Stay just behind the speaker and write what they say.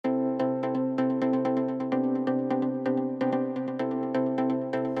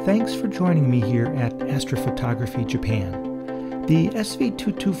Thanks for joining me here at Astrophotography Japan. The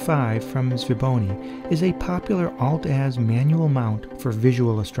SV225 from SVBony is a popular Alt-Az manual mount for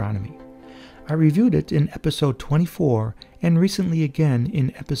visual astronomy. I reviewed it in episode 24 and recently again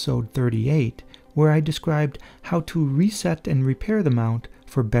in episode 38, where I described how to reset and repair the mount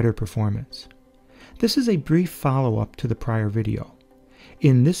for better performance. This is a brief follow-up to the prior video.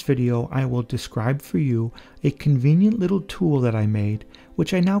 In this video, I will describe for you a convenient little tool that I made,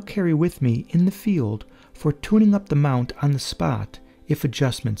 which I now carry with me in the field for tuning up the mount on the spot if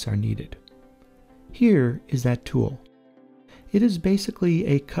adjustments are needed. Here is that tool. It is basically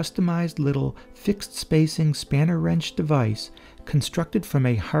a customized little fixed spacing spanner wrench device constructed from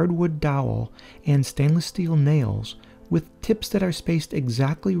a hardwood dowel and stainless steel nails with tips that are spaced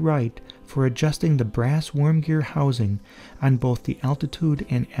exactly right for adjusting the brass worm gear housing on both the altitude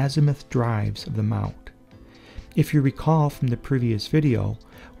and azimuth drives of the mount. If you recall from the previous video,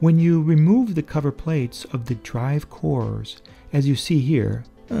 when you remove the cover plates of the drive cores, as you see here,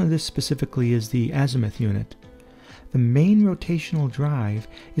 this specifically is the azimuth unit, the main rotational drive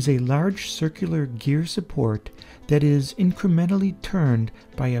is a large circular gear support that is incrementally turned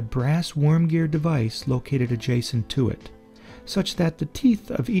by a brass worm gear device located adjacent to it, such that the teeth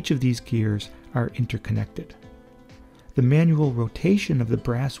of each of these gears are interconnected. The manual rotation of the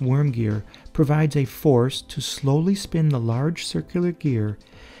brass worm gear provides a force to slowly spin the large circular gear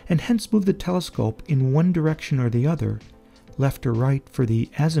and hence move the telescope in one direction or the other, left or right for the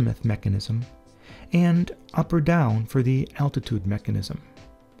azimuth mechanism, and up or down for the altitude mechanism.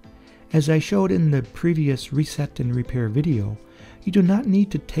 As I showed in the previous reset and repair video, you do not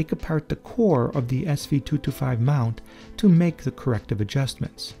need to take apart the core of the SV225 mount to make the corrective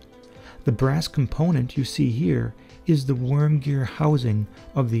adjustments. The brass component you see here is the worm gear housing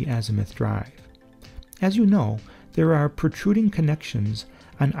of the azimuth drive. As you know, there are protruding connections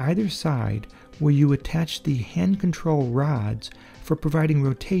on either side where you attach the hand control rods for providing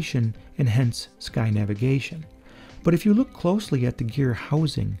rotation and hence sky navigation. But if you look closely at the gear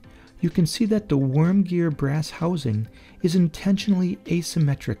housing, you can see that the worm gear brass housing is intentionally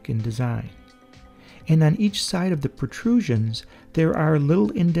asymmetric in design. And on each side of the protrusions, there are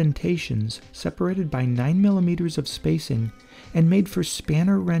little indentations separated by 9 millimeters of spacing and made for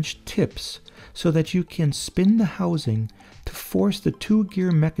spanner wrench tips so that you can spin the housing to force the two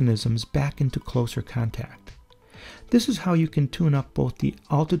gear mechanisms back into closer contact. This is how you can tune up both the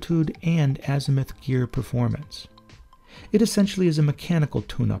altitude and azimuth gear performance. It essentially is a mechanical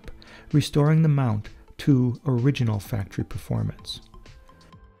tune-up, restoring the mount to original factory performance.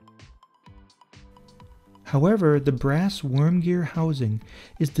 However, the brass worm gear housing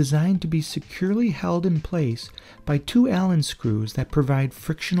is designed to be securely held in place by two Allen screws that provide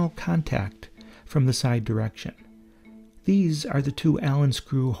frictional contact from the side direction. These are the two Allen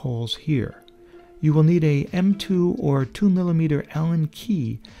screw holes here. You will need a M2 or 2mm Allen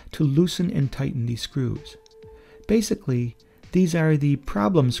key to loosen and tighten these screws. Basically, these are the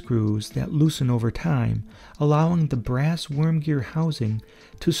problem screws that loosen over time, allowing the brass worm gear housing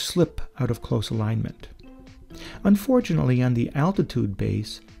to slip out of close alignment. Unfortunately, on the altitude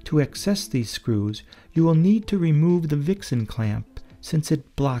base, to access these screws, you will need to remove the Vixen clamp since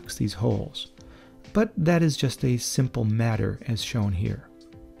it blocks these holes. But that is just a simple matter as shown here.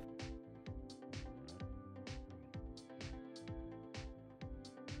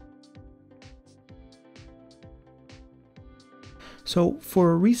 So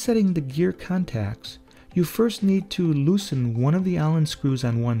for resetting the gear contacts, you first need to loosen one of the Allen screws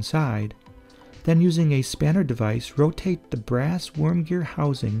on one side, then using a spanner device, rotate the brass worm gear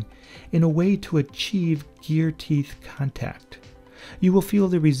housing in a way to achieve gear teeth contact. You will feel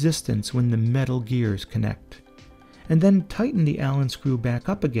the resistance when the metal gears connect, and then tighten the Allen screw back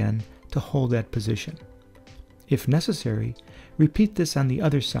up again to hold that position. If necessary, repeat this on the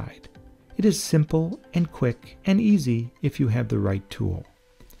other side. It is simple and quick and easy if you have the right tool.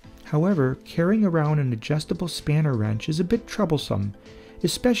 However, carrying around an adjustable spanner wrench is a bit troublesome,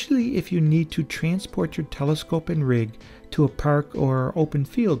 especially if you need to transport your telescope and rig to a park or open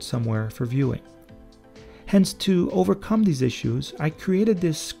field somewhere for viewing. Hence, to overcome these issues, I created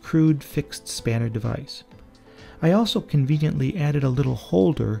this crude fixed spanner device. I also conveniently added a little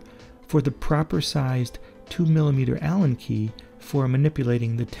holder for the proper sized 2mm Allen key for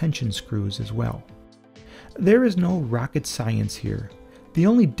manipulating the tension screws as well. There is no rocket science here. The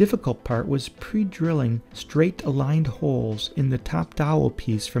only difficult part was pre-drilling straight aligned holes in the top dowel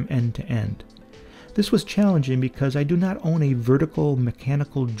piece from end to end. This was challenging because I do not own a vertical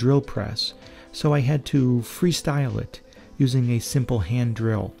mechanical drill press, so I had to freestyle it using a simple hand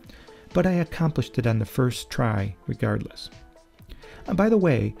drill, but I accomplished it on the first try regardless. By the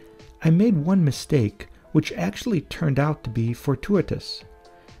way, I made one mistake, which actually turned out to be fortuitous.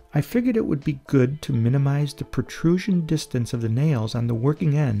 I figured it would be good to minimize the protrusion distance of the nails on the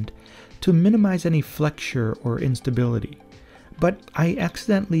working end to minimize any flexure or instability, but I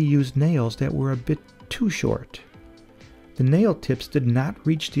accidentally used nails that were a bit too short. The nail tips did not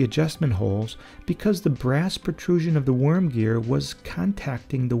reach the adjustment holes because the brass protrusion of the worm gear was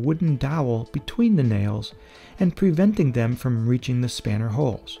contacting the wooden dowel between the nails and preventing them from reaching the spanner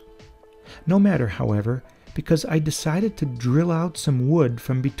holes. No matter, however, because I decided to drill out some wood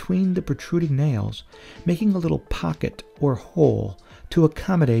from between the protruding nails, making a little pocket or hole to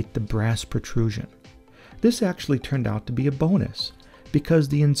accommodate the brass protrusion. This actually turned out to be a bonus, because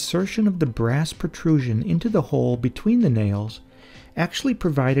the insertion of the brass protrusion into the hole between the nails actually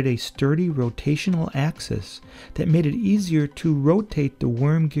provided a sturdy rotational axis that made it easier to rotate the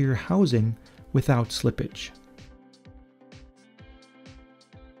worm gear housing without slippage.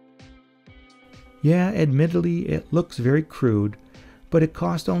 Yeah, admittedly, it looks very crude, but it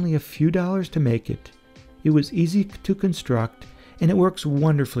cost only a few dollars to make it. It was easy to construct, and it works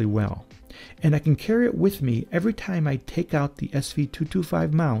wonderfully well. And I can carry it with me every time I take out the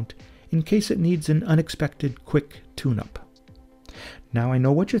SV225 mount in case it needs an unexpected quick tune-up. Now I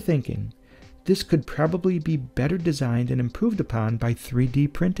know what you're thinking. This could probably be better designed and improved upon by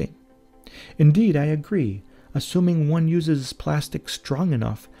 3D printing. Indeed, I agree, assuming one uses plastic strong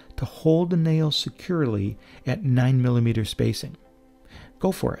enough to hold the nails securely at 9mm spacing.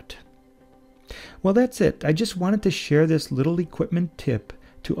 Go for it. Well, that's it. I just wanted to share this little equipment tip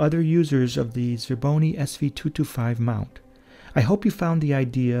to other users of the SVBony SV225 mount. I hope you found the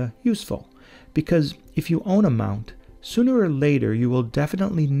idea useful, because if you own a mount, sooner or later you will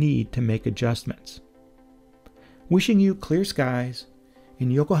definitely need to make adjustments. Wishing you clear skies. In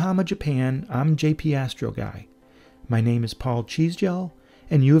Yokohama, Japan, I'm JP Astro Guy. My name is Paul Cheesegel,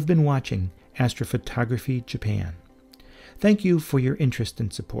 and you have been watching Astrophotography Japan. Thank you for your interest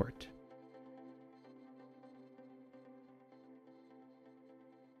and support.